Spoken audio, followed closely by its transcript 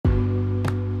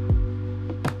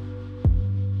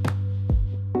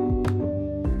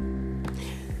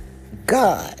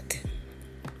God.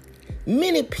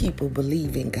 Many people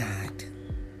believe in God.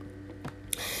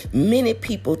 Many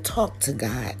people talk to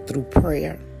God through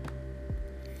prayer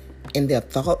in their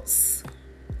thoughts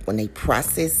when they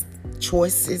process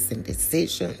choices and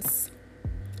decisions.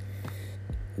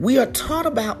 We are taught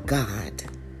about God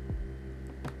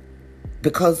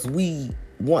because we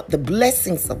want the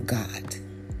blessings of God.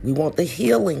 We want the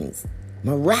healings,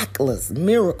 miraculous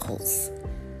miracles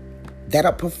that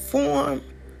are performed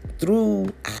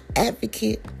through our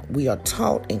advocate. We are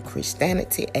taught in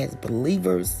Christianity as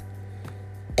believers,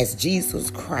 as Jesus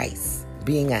Christ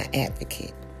being our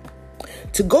advocate,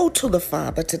 to go to the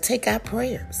Father to take our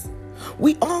prayers.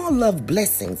 We all love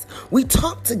blessings. We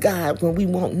talk to God when we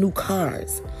want new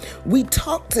cars. We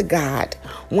talk to God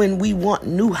when we want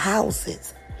new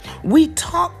houses. We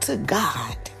talk to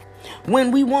God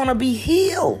when we want to be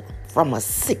healed from a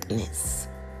sickness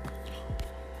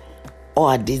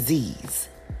or a disease.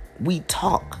 We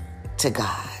talk to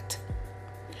God.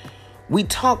 We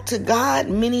talk to God,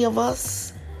 many of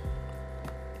us,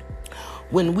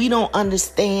 when we don't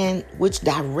understand which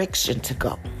direction to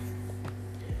go.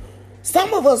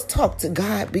 Some of us talk to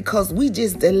God because we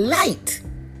just delight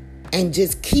in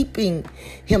just keeping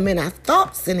him in our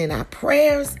thoughts and in our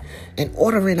prayers and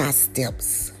ordering our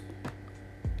steps.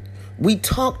 We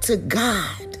talk to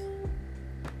God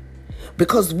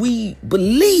because we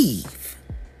believe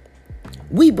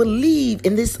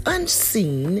in this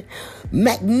unseen,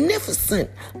 magnificent,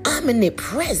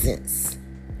 omnipresence.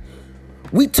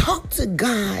 We talk to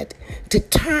God to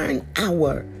turn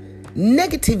our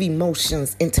negative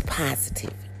emotions into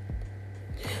positive.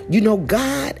 You know,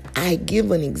 God, I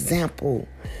give an example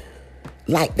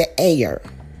like the air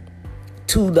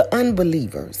to the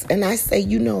unbelievers. And I say,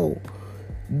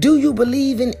 do you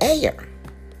believe in air?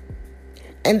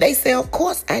 And they say, of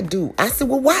course I do. I said,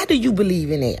 well, why do you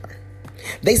believe in air?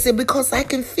 They said, because I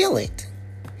can feel it.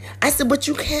 I said, but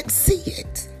you can't see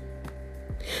it.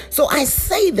 So I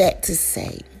say that to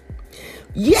say,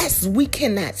 yes, we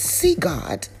cannot see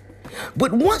God,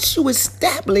 but once you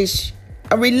establish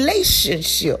a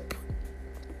relationship,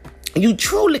 you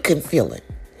truly can feel it.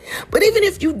 But even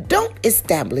if you don't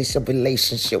establish a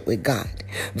relationship with God,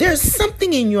 there's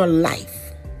something in your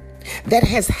life that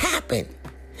has happened.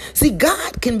 See,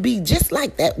 God can be just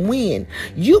like that wind.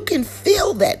 You can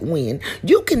feel that wind.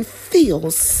 You can feel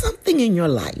something in your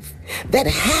life that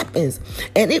happens,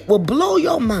 and it will blow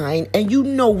your mind, and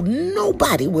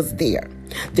nobody was there.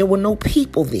 There were no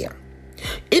people there.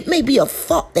 It may be a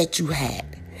thought that you had,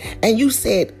 and you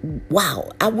said,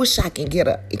 wow, I wish I can get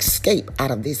an escape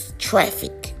out of this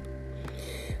traffic.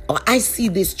 Or I see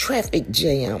this traffic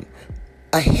jam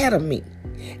ahead of me.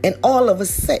 And all of a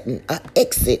sudden, an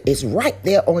exit is right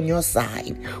there on your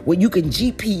side where you can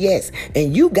GPS,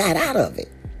 and you got out of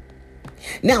it.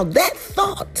 Now, that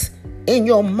thought in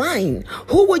your mind,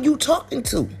 who were you talking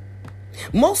to?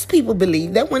 Most people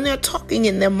believe that when they're talking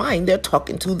in their mind, they're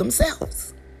talking to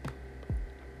themselves.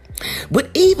 But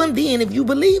even then, if you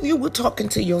believe you were talking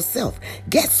to yourself,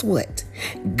 guess what?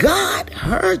 God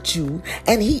heard you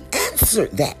and he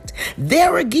answered that.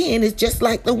 There again, it's just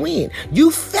like the wind. You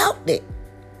felt it.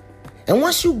 And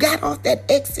once you got off that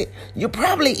exit, you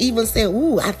probably even said,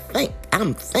 ooh,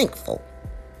 I'm thankful.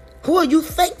 Who are you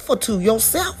thankful to?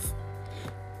 Yourself.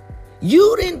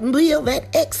 You didn't build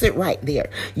that exit right there.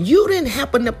 You didn't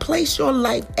happen to place your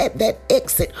life at that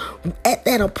exit at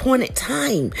that appointed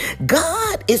time.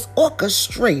 God is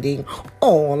orchestrating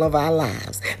all of our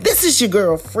lives. This is your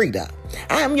girl, Frida.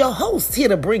 I am your host, here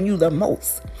to bring you the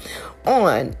most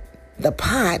on the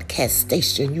podcast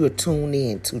station you are tuned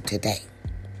in to today.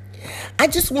 I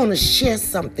just want to share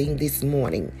something this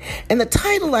morning. And the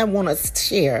title I want to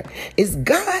share is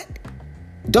God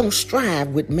Don't Strive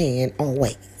with Man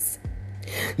Always.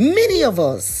 Many of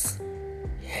us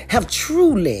have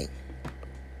truly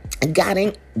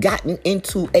gotten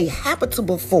into a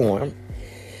habitable form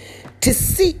to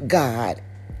seek God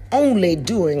only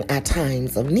during our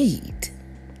times of need.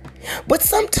 But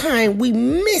sometimes we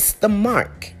miss the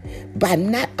mark by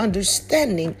not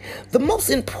understanding the most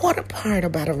important part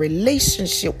about a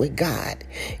relationship with God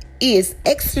is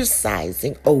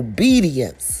exercising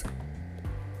obedience.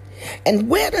 And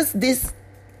where does this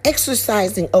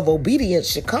exercising of obedience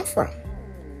should come from?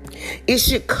 It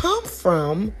should come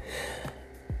from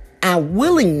our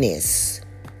willingness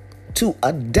to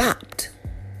adopt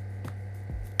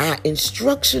our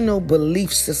instructional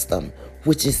belief system,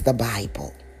 which is the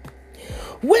Bible.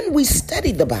 When we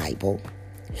study the Bible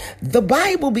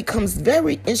becomes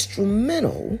very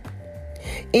instrumental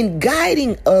in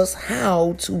guiding us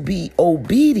how to be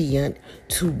obedient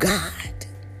to God.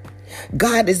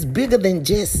 God is bigger than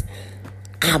just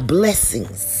our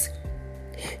blessings.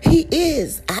 He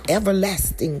is our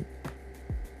everlasting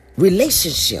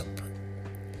relationship.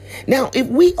 Now, if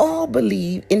we all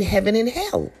believe in heaven and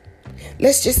hell,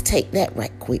 let's just take that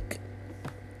right quick.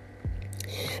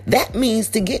 That means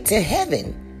to get to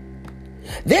heaven,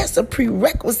 there's a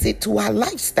prerequisite to our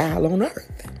lifestyle on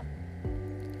earth.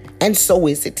 And so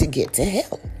is it to get to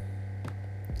hell.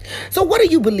 So what do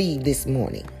you believe this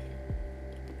morning?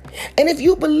 And if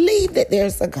you believe that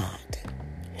there's a God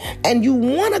and you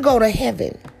want to go to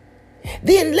heaven,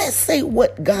 then let's say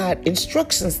what God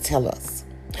instructions tell us.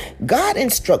 God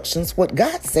instructions, what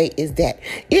God say is that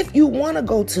if you want to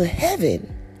go to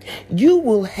heaven, you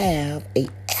will have an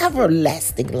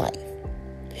everlasting life.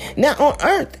 Now on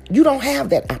earth, you don't have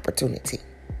that opportunity.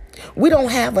 We don't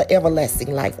have an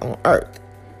everlasting life on earth.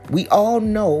 We all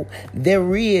know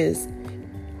there is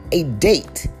a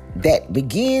date that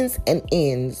begins and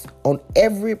ends on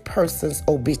every person's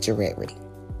obituary.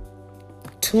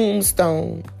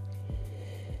 Tombstone,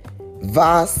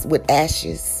 vase with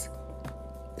ashes,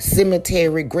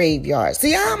 cemetery, graveyard.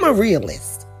 See, I'm a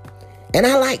realist, and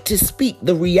I like to speak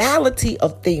the reality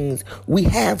of things we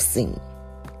have seen.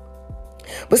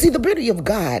 But see, the beauty of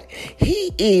God,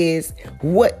 He is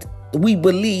what we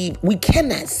believe we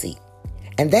cannot see,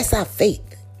 and that's our faith.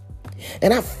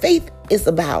 And our faith is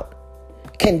about,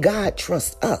 can God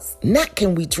trust us? Not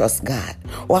can we trust God?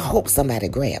 Well, I hope somebody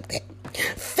grabbed that.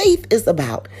 Faith is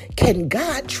about, can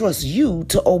God trust you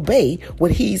to obey what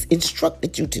He's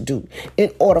instructed you to do in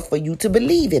order for you to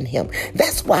believe in Him?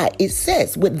 That's why it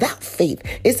says without faith,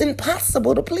 it's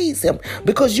impossible to please Him,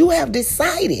 because you have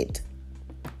decided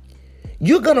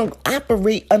you're going to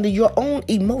operate under your own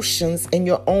emotions and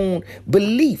your own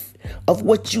belief of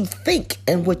what you think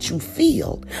and what you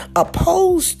feel,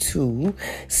 opposed to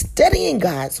studying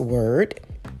God's word,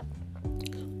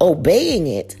 obeying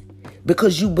it,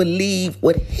 because you believe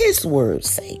what His words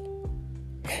say.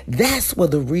 That's where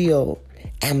the real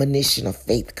ammunition of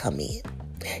faith come in.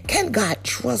 Can God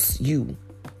trust you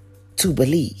to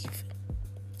believe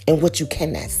in what you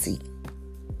cannot see?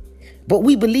 But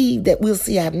we believe that we'll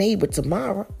see our neighbor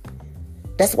tomorrow.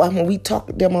 That's why when we talk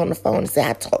to them on the phone and say,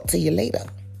 I'll talk to you later.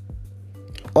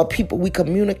 Or people we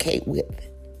communicate with,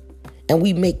 and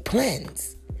we make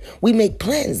plans. We make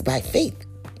plans by faith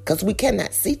because we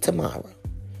cannot see tomorrow.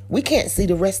 We can't see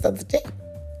the rest of the day.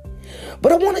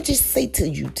 But I want to just say to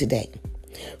you today,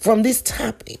 from this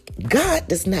topic, God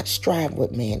does not strive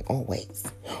with man always.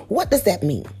 What does that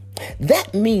mean?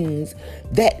 That means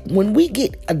that when we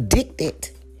get addicted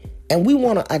and we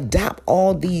want to adopt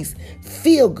all these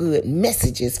feel-good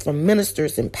messages from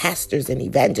ministers and pastors and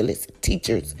evangelists,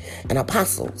 teachers and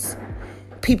apostles,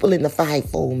 people in the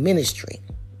fivefold ministry,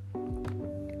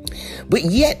 but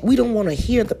yet we don't want to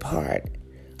hear the part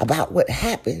about what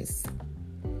happens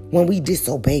when we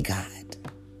disobey God.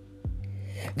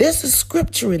 There's a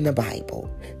scripture in the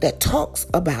Bible that talks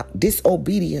about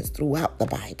disobedience throughout the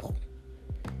Bible.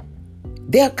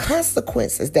 There are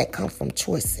consequences that come from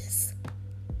choices.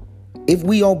 If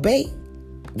we obey,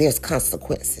 there's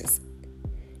consequences.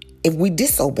 If we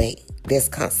disobey, there's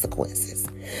consequences.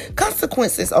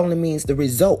 Consequences only means the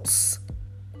results.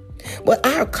 But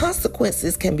our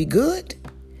consequences can be good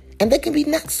and they can be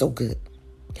not so good.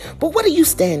 But where do you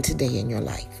stand today in your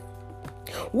life?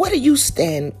 Where do you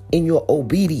stand in your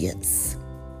obedience?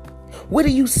 Where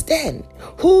do you stand?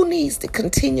 Who needs to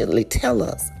continually tell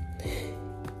us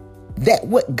that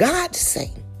what God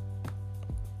say,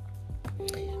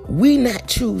 we not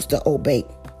choose to obey?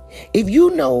 If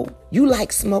you know you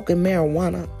like smoking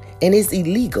marijuana and it's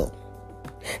illegal,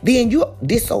 then you're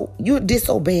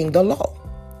disobeying the law.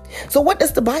 So what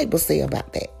does the Bible say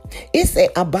about that? It says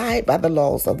abide by the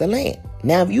laws of the land.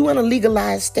 Now, if you're in a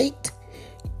legalized state,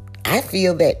 I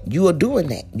feel that you are doing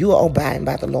that. You are abiding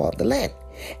by the law of the land.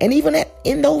 And even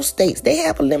in those states, they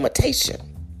have a limitation.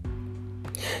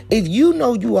 If you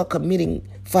know you are committing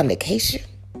fornication,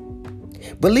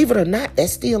 believe it or not,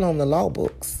 that's still on the law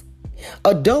books.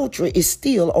 Adultery is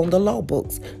still on the law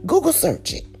books. Google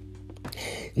search it.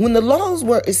 When the laws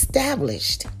were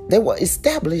established, they were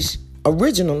established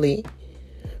originally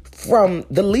from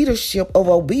the leadership of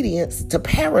obedience to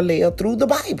parallel through the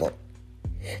Bible.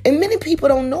 And many people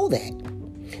don't know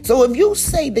that. So if you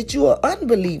say that you're an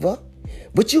unbeliever,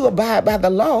 but you abide by the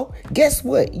law, guess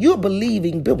what? You're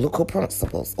believing biblical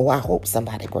principles. Oh, I hope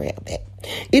somebody grabbed that.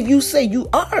 If you say you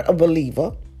are a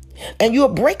believer and you're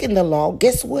breaking the law,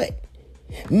 guess what?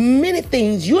 Many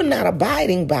things you're not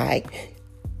abiding by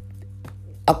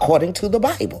according to the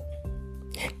Bible.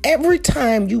 Every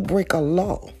time you break a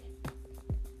law,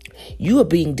 you are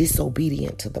being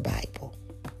disobedient to the Bible.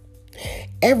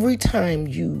 Every time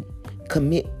you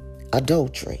commit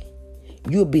adultery,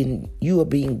 you are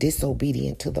being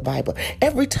disobedient to the Bible.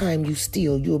 Every time you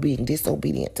steal, you are being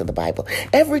disobedient to the Bible.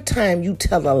 Every time you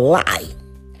tell a lie,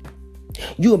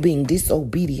 you are being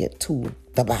disobedient to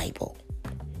the Bible.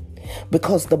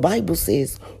 Because the Bible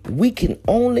says we can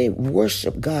only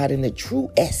worship God in the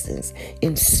true essence,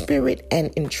 in spirit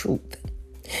and in truth.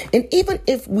 And even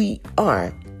if we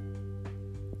are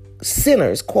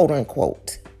sinners, quote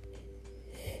unquote,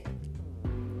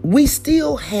 we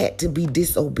still had to be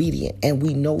disobedient, and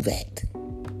we know that.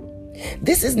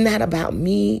 This is not about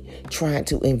me trying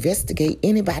to investigate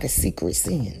anybody's secret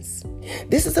sins.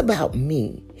 This is about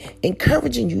me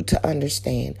encouraging you to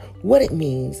understand what it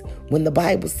means when the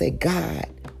Bible says God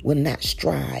will not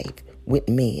strive with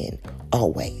men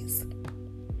always.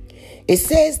 It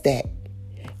says that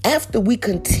after we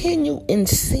continue in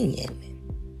sin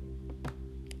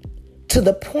to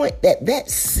the point that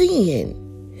sin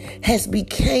has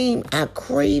become our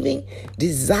craving,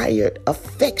 desired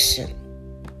affection,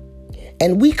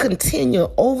 and we continue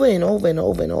over and over and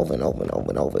over and over and over and over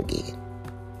and over again.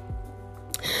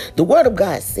 The Word of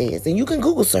God says, and you can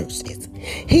Google search this,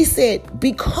 He said,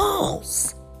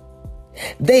 because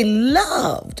they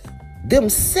loved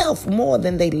themselves more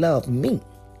than they loved me,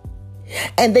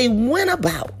 and they went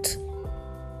about,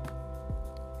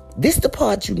 this is the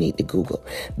part you need to Google,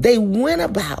 they went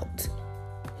about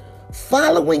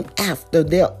following after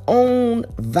their own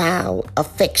vile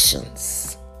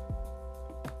affections.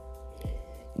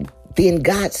 Then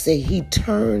God said He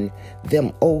turned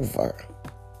them over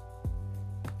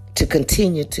to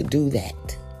continue to do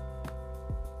that.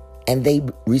 And they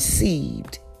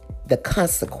received the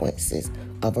consequences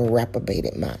of a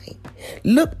reprobated mind.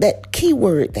 Look that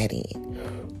keyword that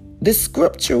in. The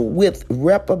scripture with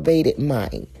reprobated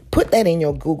mind. Put that in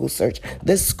your Google search.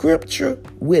 The scripture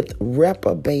with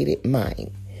reprobated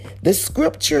mind. The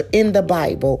scripture in the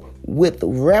Bible with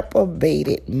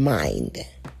reprobated mind.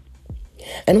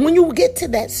 And when you get to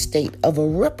that state of a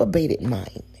reprobated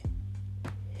mind,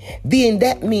 then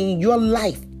that means your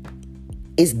life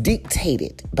is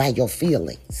dictated by your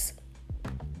feelings.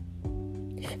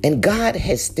 And God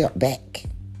has stepped back.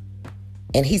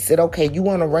 And He said, okay, you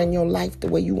want to run your life the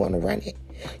way you want to run it?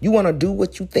 You want to do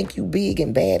what you think you big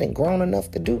and bad and grown enough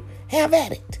to do? Have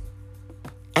at it.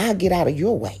 I'll get out of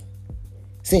your way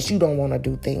since you don't want to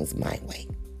do things my way.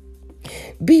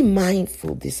 Be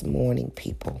mindful this morning,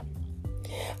 people,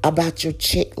 about your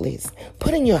checklist,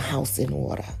 putting your house in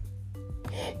order,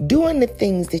 doing the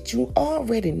things that you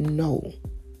already know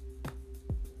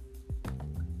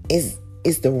is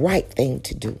the right thing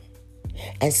to do,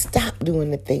 and stop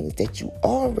doing the things that you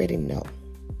already know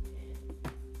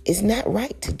is not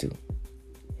right to do.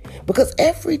 Because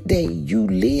every day you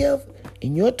live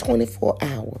in your 24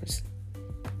 hours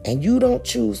and you don't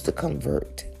choose to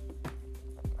convert,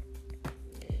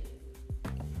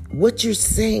 what you're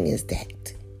saying is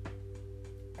that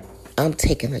I'm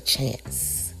taking a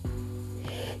chance.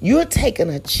 You're taking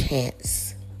a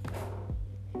chance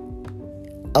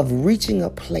of reaching a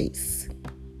place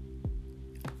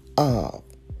of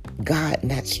God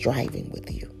not striving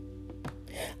with you.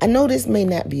 I know this may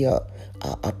not be a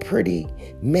pretty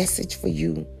message for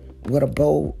you with a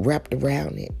bow wrapped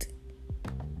around it,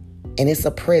 and it's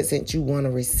a present you want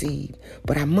to receive,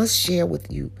 but I must share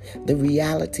with you the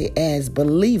reality as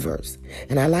believers,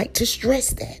 and I like to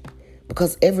stress that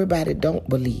because everybody don't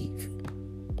believe.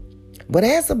 But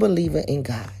as a believer in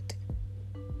God,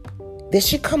 there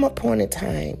should come a point in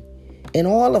time in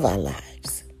all of our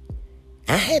lives.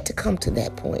 I had to come to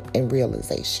that point in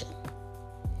realization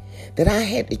that I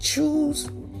had to choose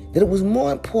that it was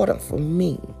more important for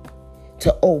me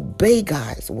to obey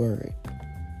God's word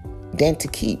than to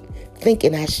keep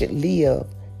thinking I should live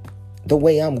the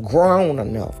way I'm grown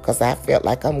enough, because I felt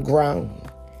like I'm grown.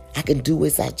 I can do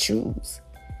as I choose.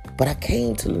 But I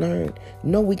came to learn,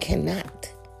 no, we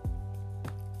cannot.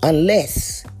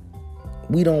 Unless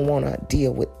we don't want to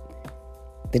deal with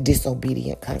the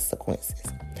disobedient consequences.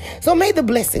 So may the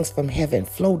blessings from heaven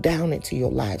flow down into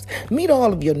your lives. Meet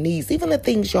all of your needs, even the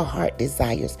things your heart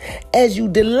desires, as you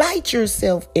delight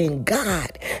yourself in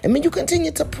God. And may you continue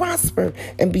to prosper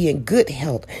and be in good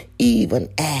health,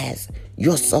 even as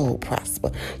your soul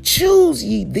prosper. Choose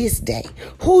ye this day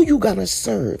who you gonna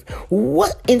serve.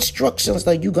 What instructions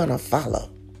are you gonna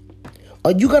follow?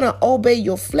 Are you gonna obey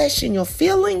your flesh and your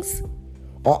feelings?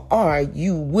 Or are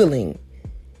you willing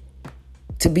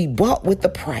to be bought with the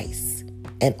price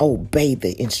and obey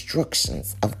the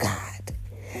instructions of God?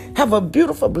 Have a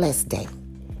beautiful, blessed day.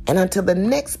 And until the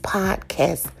next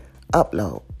podcast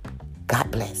upload,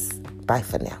 God bless. Bye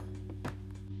for now.